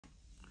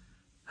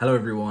Hello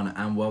everyone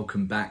and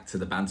welcome back to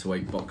the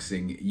Bantamweight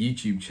Boxing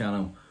YouTube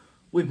channel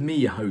with me,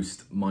 your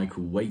host,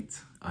 Michael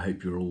Waite. I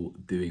hope you're all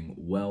doing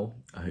well.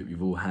 I hope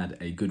you've all had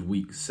a good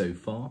week so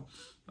far.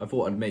 I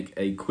thought I'd make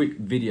a quick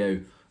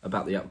video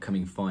about the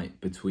upcoming fight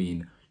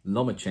between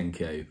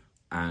Lomachenko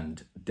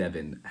and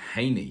Devin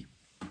Haney.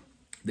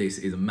 This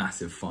is a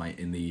massive fight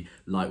in the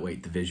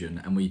lightweight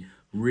division, and we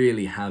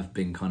really have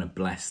been kind of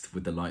blessed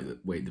with the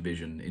lightweight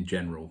division in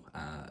general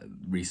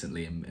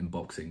recently in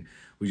boxing.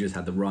 We just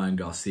had the Ryan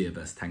Garcia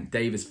versus Tank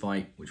Davis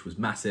fight, which was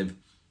massive,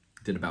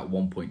 did about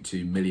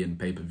 1.2 million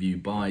pay-per-view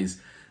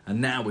buys,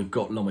 and now we've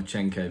got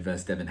Lomachenko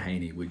versus Devin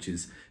Haney, which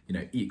is, you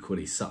know,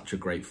 equally such a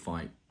great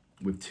fight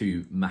with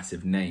two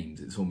massive names.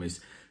 It's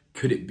almost,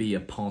 could it be a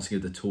passing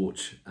of the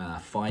torch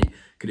fight?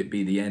 Could it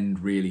be the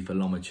end really for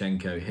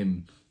Lomachenko,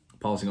 him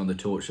passing on the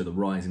torch to the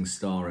rising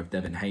star of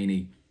Devin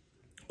Haney?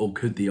 Or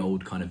could the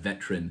old kind of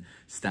veteran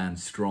stand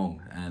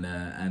strong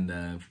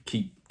and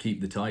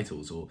keep the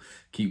titles or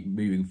keep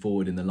moving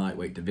forward in the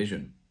lightweight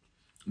division?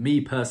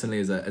 Me personally,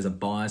 as a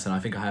bias, and I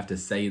think I have to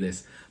say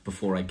this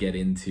before I get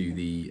into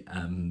the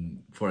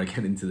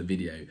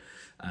video,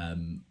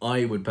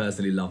 I would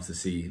personally love to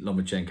see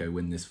Lomachenko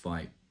win this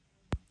fight,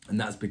 and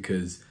that's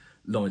because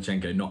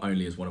Lomachenko not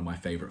only is one of my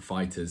favourite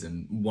fighters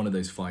and one of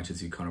those fighters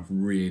who kind of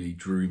really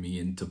drew me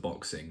into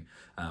boxing,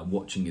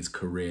 watching his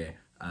career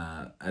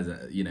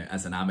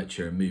as an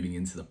amateur and moving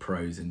into the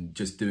pros and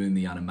just doing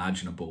the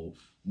unimaginable,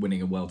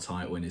 winning a world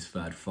title in his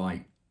third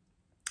fight,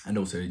 and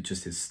also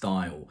just his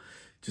style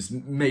just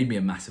made me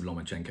a massive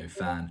Lomachenko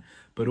fan.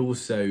 But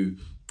also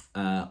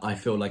I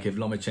feel like if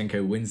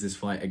Lomachenko wins this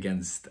fight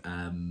against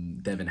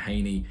Devin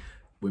Haney,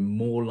 we're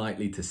more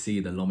likely to see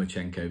the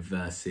Lomachenko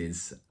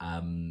versus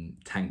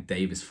Tank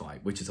Davis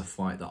fight, which is a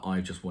fight that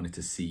I just wanted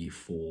to see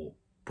for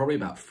probably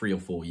about 3 or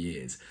 4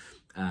 years.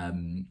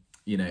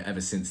 You know,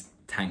 ever since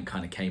Tank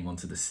kind of came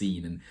onto the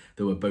scene, and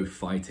they were both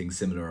fighting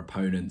similar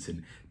opponents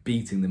and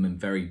beating them in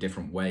very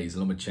different ways.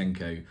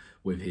 Lomachenko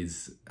with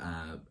his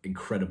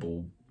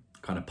incredible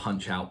kind of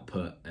punch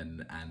output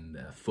and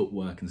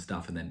footwork and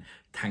stuff, and then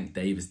Tank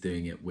Davis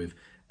doing it with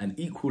an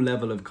equal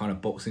level of kind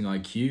of boxing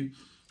IQ,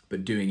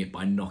 but doing it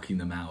by knocking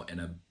them out in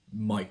a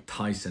Mike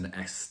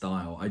Tyson-esque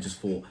style. I just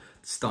thought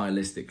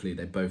stylistically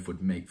they both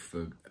would make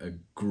for a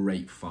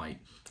great fight,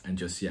 and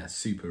just, yeah,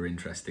 super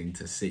interesting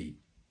to see.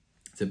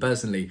 So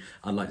personally,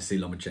 I'd like to see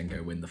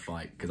Lomachenko win the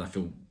fight because I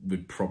feel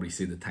we'd probably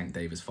see the Tank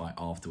Davis fight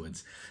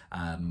afterwards.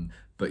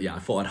 But yeah, I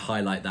thought I'd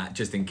highlight that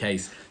just in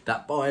case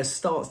that bias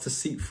starts to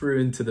seep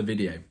through into the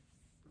video.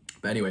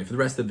 But anyway, for the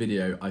rest of the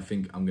video, I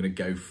think I'm going to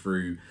go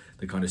through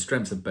the kind of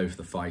strengths of both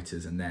the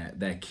fighters and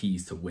their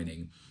keys to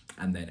winning,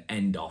 and then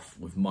end off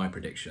with my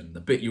prediction,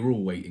 the bit you're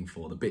all waiting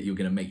for, the bit you're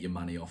going to make your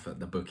money off at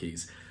the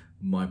bookies,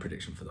 my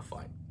prediction for the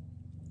fight.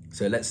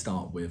 So let's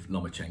start with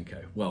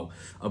Lomachenko. Well,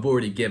 I've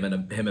already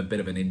given him a bit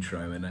of an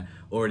intro and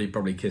already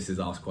probably kissed his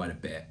ass quite a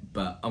bit,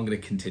 but I'm going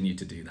to continue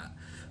to do that.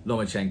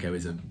 Lomachenko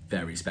is a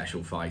very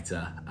special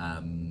fighter.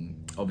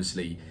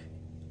 Obviously,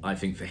 I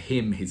think for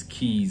him, his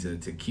keys are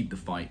to keep the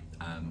fight,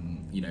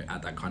 you know,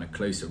 at that kind of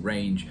closer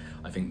range.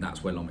 I think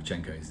that's where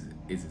Lomachenko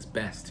is his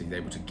best. He's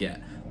able to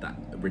get that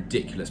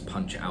ridiculous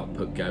punch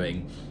output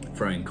going,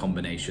 throwing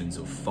combinations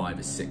of 5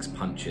 or 6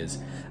 punches,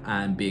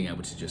 and being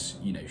able to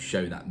just, you know,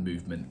 show that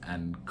movement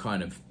and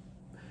kind of,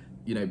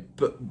 you know,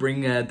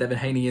 bring Devin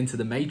Haney into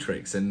the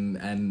matrix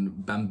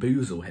and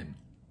bamboozle him.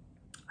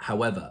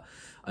 However,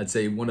 I'd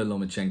say one of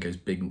Lomachenko's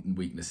big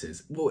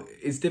weaknesses, well,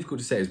 it's difficult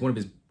to say, it's one of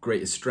his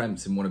greatest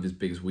strengths and one of his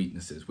biggest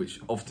weaknesses, which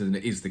often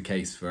is the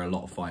case for a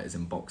lot of fighters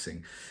in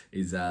boxing,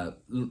 is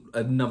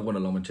another one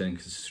of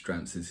Lomachenko's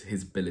strengths is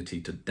his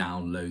ability to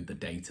download the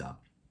data.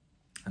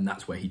 And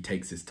that's where he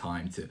takes his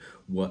time to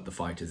work the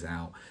fighters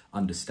out,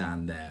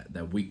 understand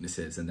their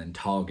weaknesses, and then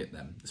target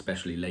them,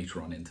 especially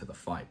later on into the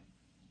fight.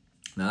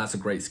 Now, that's a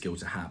great skill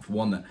to have,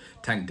 one that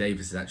Tank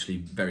Davis is actually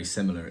very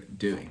similar at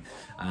doing.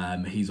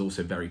 He's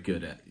also very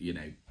good at, you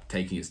know,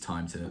 taking his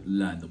time to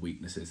learn the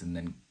weaknesses and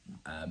then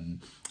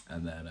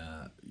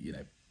you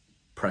know,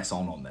 press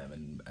on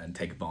them and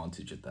take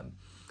advantage of them.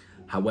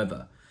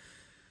 However,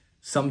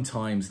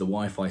 sometimes the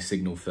Wi-Fi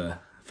signal for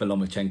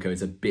Lomachenko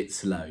is a bit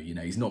slow. You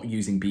know, he's not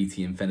using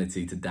BT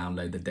Infinity to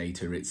download the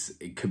data.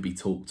 It could be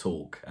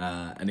TalkTalk,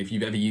 and if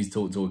you've ever used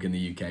TalkTalk in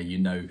the UK, you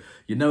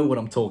know what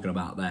I'm talking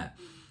about there.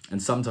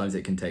 And sometimes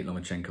it can take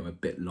Lomachenko a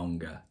bit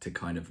longer to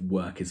kind of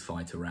work his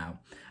fighter out.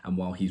 And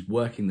while he's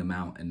working them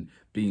out and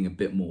being a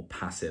bit more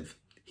passive,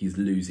 he's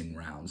losing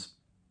rounds.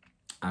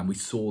 And we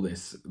saw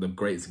this, the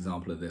greatest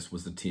example of this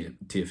was the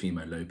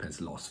Teofimo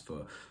Lopez loss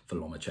for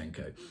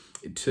Lomachenko.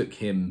 It took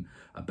him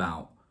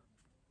about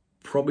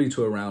probably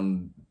to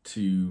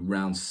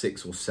round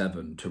 6 or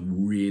 7 to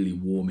really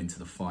warm into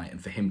the fight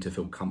and for him to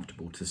feel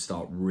comfortable to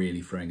start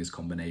really throwing his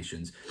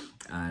combinations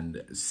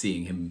and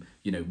seeing him,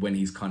 you know, when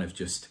he's kind of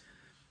just,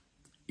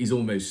 he's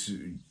almost,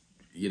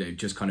 you know,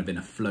 just kind of in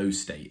a flow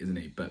state, isn't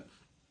he? But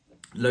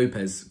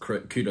Lopez,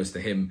 kudos to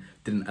him,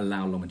 didn't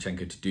allow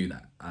Lomachenko to do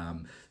that.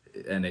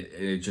 And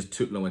it just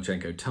took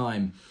Lomachenko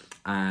time.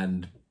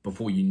 And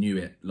before you knew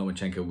it,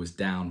 Lomachenko was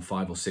down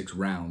 5 or 6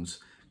 rounds,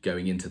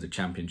 going into the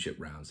championship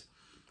rounds.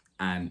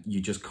 And you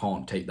just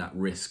can't take that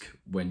risk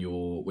when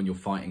you're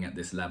fighting at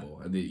this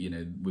level,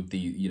 with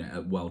the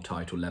at world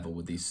title level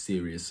with these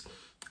serious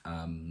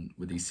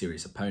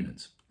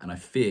opponents. And I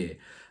fear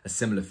a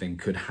similar thing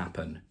could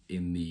happen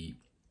in the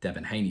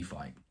Devin Haney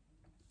fight.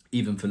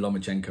 Even for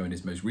Lomachenko in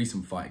his most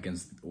recent fight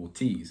against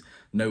Ortiz,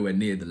 nowhere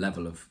near the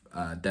level of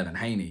Devin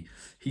Haney.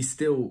 He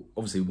still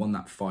obviously won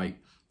that fight,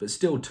 but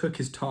still took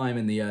his time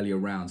in the earlier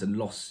rounds and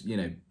lost,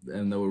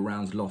 and there were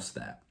rounds lost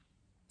there.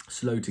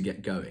 Slow to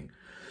get going.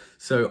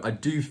 So I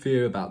do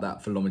fear about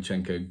that for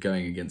Lomachenko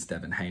going against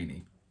Devin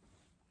Haney.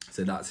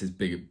 So that's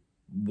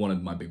one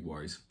of my big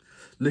worries.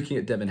 Looking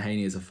at Devin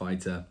Haney as a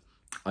fighter,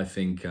 I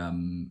think,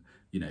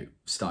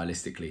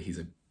 stylistically, he's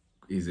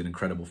an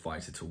incredible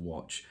fighter to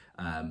watch.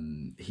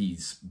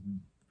 He's,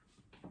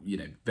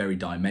 very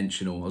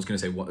dimensional. I was going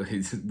to say,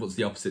 what's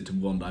the opposite to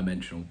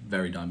one-dimensional?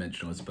 Very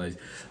dimensional, I suppose.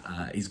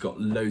 He's got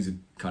loads of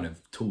kind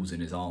of tools in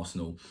his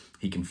arsenal.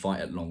 He can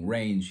fight at long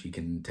range. He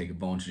can take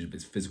advantage of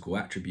his physical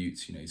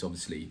attributes. He's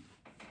obviously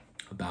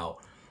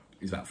about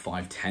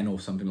 5'10" or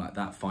something like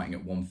that, fighting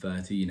at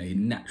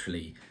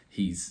 130.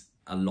 He's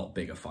a lot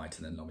bigger fighter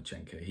than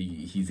Lomachenko.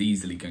 He's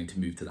easily going to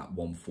move to that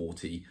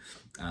 140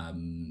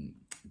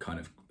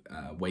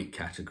 weight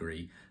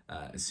category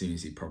as soon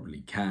as he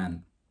probably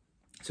can.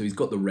 So he's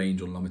got the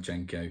range on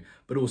Lomachenko,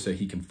 but also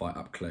he can fight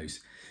up close.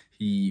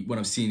 When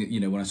I saw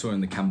him in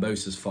the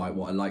Kambosos fight,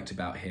 what I liked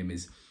about him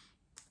is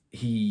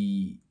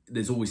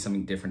there's always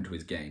something different to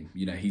his game.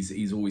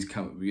 He's always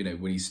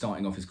when he's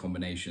starting off his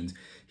combinations,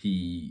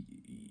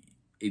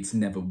 it's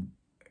never,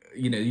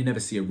 you never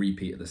see a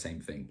repeat of the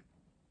same thing.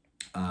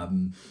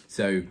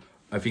 So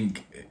I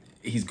think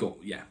he's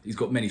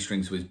got many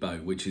strings to his bow,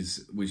 which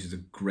is a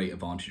great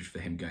advantage for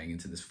him going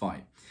into this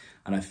fight.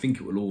 And I think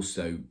it will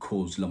also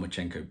cause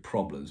Lomachenko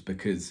problems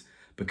because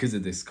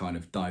of this kind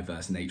of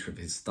diverse nature of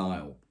his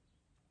style.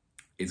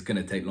 It's going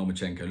to take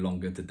Lomachenko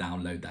longer to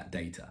download that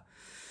data.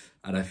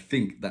 And I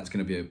think that's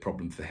going to be a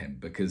problem for him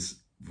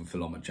for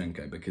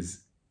Lomachenko,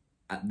 because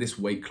at this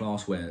weight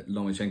class where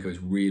Lomachenko is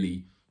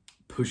really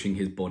pushing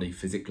his body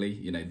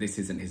physically, this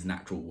isn't his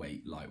natural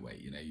weight,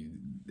 lightweight.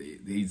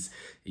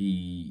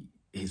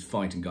 His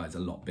fighting guy's a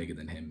lot bigger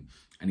than him,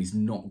 and he's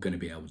not going to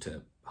be able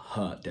to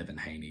hurt Devin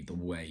Haney the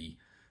way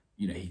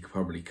he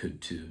probably could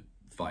to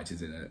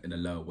fighters in a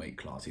lower weight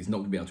class. He's not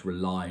going to be able to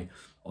rely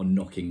on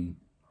knocking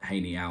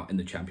Haney out in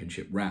the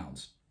championship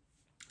rounds.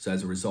 So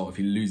as a result, if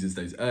he loses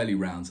those early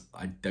rounds,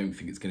 I don't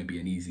think it's going to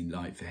be an easy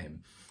night for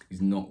him. He's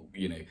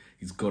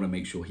he's got to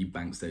make sure he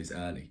banks those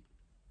early.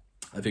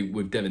 I think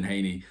with Devin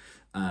Haney,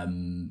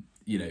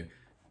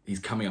 he's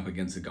coming up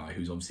against a guy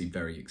who's obviously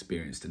very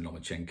experienced in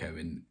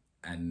Lomachenko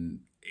and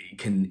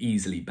can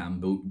easily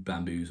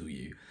bamboozle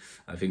you.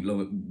 I think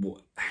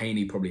what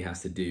Haney probably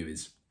has to do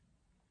is,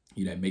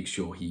 make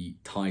sure he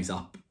ties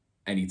up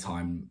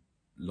anytime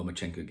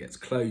Lomachenko gets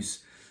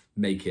close,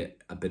 make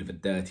it a bit of a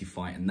dirty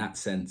fight in that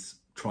sense,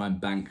 try and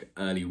bank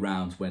early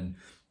rounds when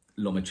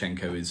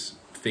Lomachenko is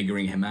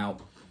figuring him out,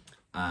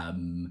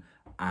 and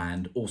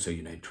also,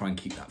 try and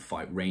keep that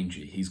fight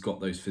rangy. He's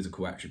got those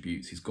physical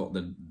attributes. He's got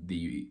the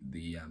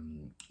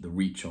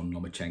reach on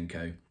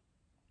Lomachenko,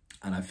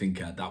 and I think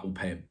that will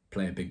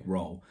play a big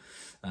role.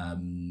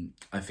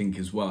 I think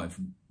as well, if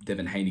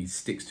Devin Haney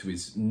sticks to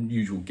his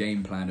usual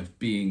game plan of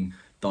being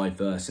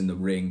diverse in the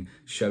ring,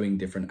 showing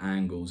different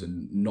angles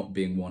and not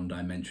being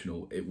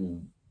one-dimensional, it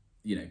will,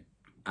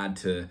 add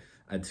to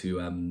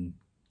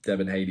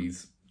Devin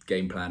Haney's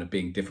game plan of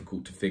being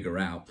difficult to figure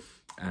out.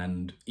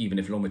 And even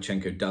if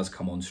Lomachenko does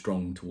come on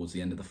strong towards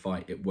the end of the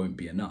fight, it won't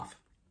be enough.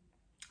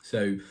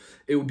 So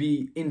it will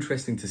be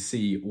interesting to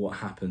see what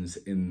happens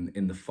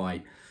in the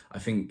fight. I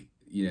think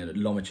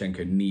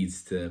Lomachenko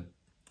needs to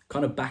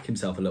kind of back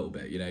himself a little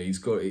bit. He's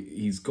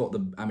got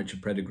the amateur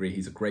pedigree.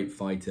 He's a great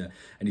fighter,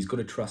 and he's got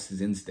to trust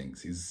his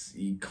instincts.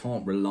 He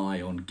can't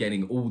rely on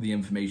getting all the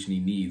information he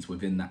needs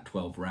within that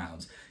 12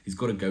 rounds. He's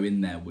got to go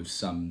in there with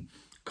some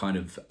kind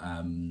of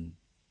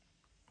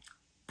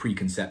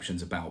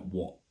preconceptions about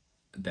what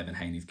Devin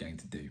Haney's going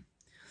to do.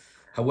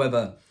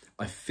 However,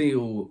 I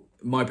feel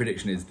my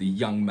prediction is the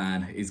young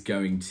man is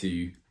going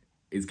to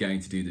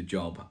do the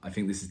job. I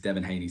think this is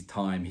Devin Haney's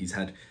time. He's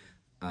had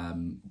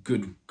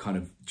good kind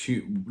of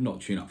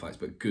not tune-up fights,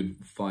 but good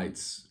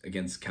fights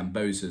against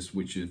Kambosos,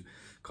 which have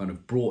kind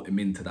of brought him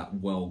into that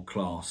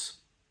world-class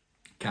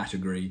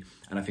category.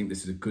 And I think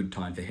this is a good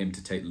time for him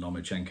to take the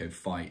Lomachenko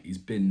fight. He's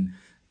been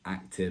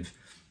active,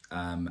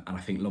 and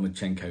I think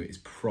Lomachenko is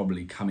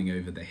probably coming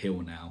over the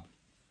hill now.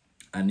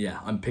 And yeah,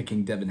 I'm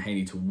picking Devin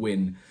Haney to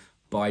win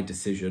by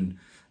decision.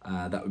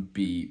 That would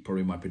be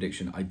probably my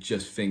prediction. I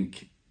just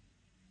think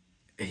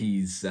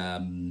he's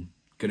going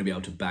to be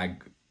able to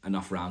bag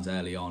enough rounds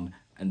early on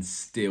and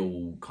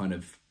still kind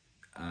of,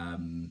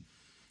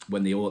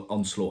 when the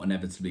onslaught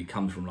inevitably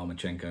comes from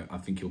Lomachenko, I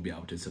think he'll be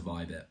able to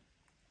survive it.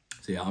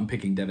 So yeah, I'm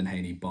picking Devin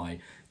Haney by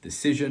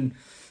decision.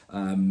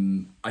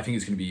 I think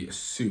it's going to be a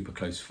super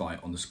close fight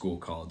on the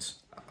scorecards.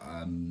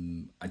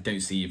 I don't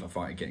see either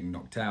fighter getting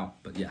knocked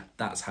out, but yeah,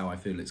 that's how I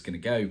feel it's going to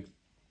go.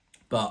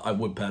 But I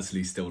would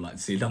personally still like to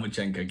see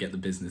Lomachenko get the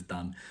business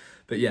done.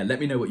 But yeah, let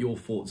me know what your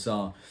thoughts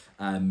are.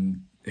 Who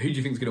do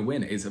you think is going to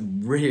win? It's a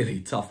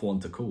really tough one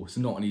to call. It's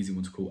not an easy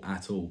one to call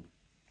at all.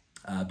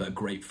 But a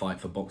great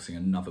fight for boxing,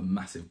 another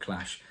massive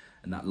clash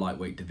in that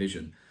lightweight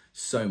division.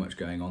 So much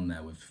going on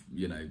there with,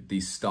 you know,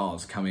 these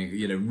stars coming,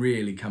 you know,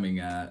 really coming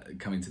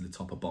to the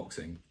top of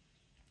boxing.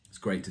 It's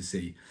great to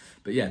see.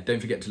 But yeah, don't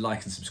forget to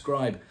like and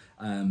subscribe.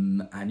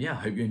 And yeah,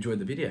 I hope you enjoyed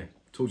the video.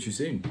 Talk to you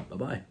soon.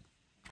 Bye-bye.